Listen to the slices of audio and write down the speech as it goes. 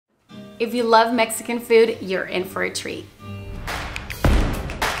If you love Mexican food, you're in for a treat.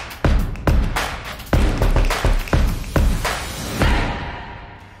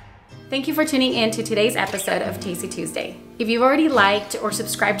 Thank you for tuning in to today's episode of Tasty Tuesday. If you've already liked or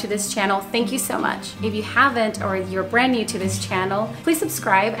subscribed to this channel, thank you so much. If you haven't or you're brand new to this channel, please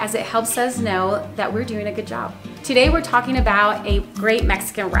subscribe as it helps us know that we're doing a good job. Today we're talking about a great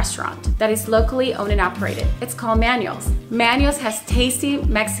Mexican restaurant that is locally owned and operated. It's called Manuels. Manuels has tasty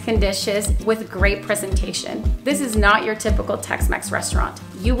Mexican dishes with great presentation. This is not your typical Tex-Mex restaurant.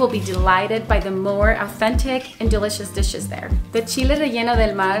 You will be delighted by the more authentic and delicious dishes there. The chile relleno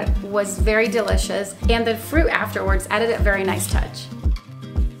del mar was very delicious, and the fruit afterwards added a very nice touch.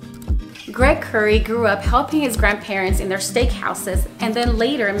 Greg Curry grew up helping his grandparents in their steakhouses and then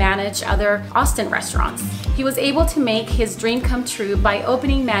later managed other Austin restaurants. He was able to make his dream come true by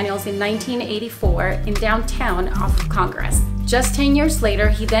opening Manuels in 1984 in downtown off of Congress. Just 10 years later,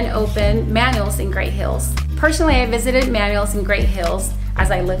 he then opened Manuels in Great Hills. Personally, I visited Manuels in Great Hills as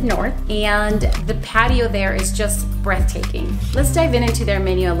I live north, and the patio there is just breathtaking. Let's dive into their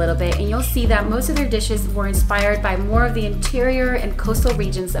menu a little bit, and you'll see that most of their dishes were inspired by more of the interior and coastal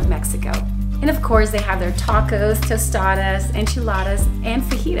regions of Mexico. And of course, they have their tacos, tostadas, enchiladas, and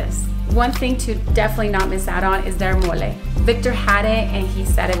fajitas. One thing to definitely not miss out on is their mole. Victor had it, and he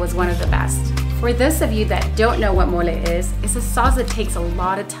said it was one of the best. For those of you that don't know what mole is, it's a sauce that takes a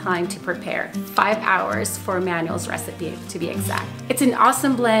lot of time to prepare. 5 hours for a Manuel's recipe, to be exact. It's an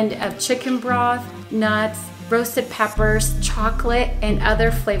awesome blend of chicken broth, nuts, roasted peppers, chocolate, and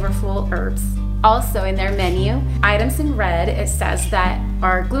other flavorful herbs. Also in their menu, items in red, it says that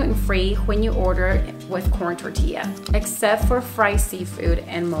are gluten-free when you order with corn tortilla, except for fried seafood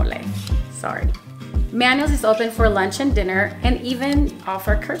and mole. Sorry. Manuels is open for lunch and dinner and even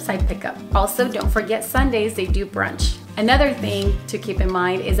offer curbside pickup. Also, don't forget Sundays they do brunch. Another thing to keep in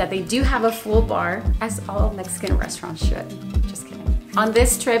mind is that they do have a full bar, as all Mexican restaurants should. Just kidding. On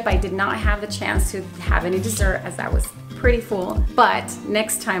this trip, I did not have the chance to have any dessert as I was pretty full, but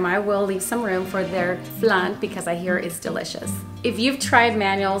next time I will leave some room for their flan because I hear it's delicious. If you've tried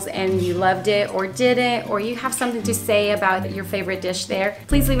Manuels and you loved it or didn't, or you have something to say about your favorite dish there,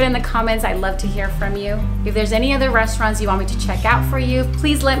 please leave it in the comments. I'd love to hear from you. If there's any other restaurants you want me to check out for you,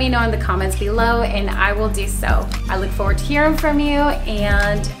 please let me know in the comments below and I will do so. I look forward to hearing from you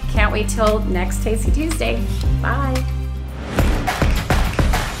and can't wait till next Tasty Tuesday. Bye.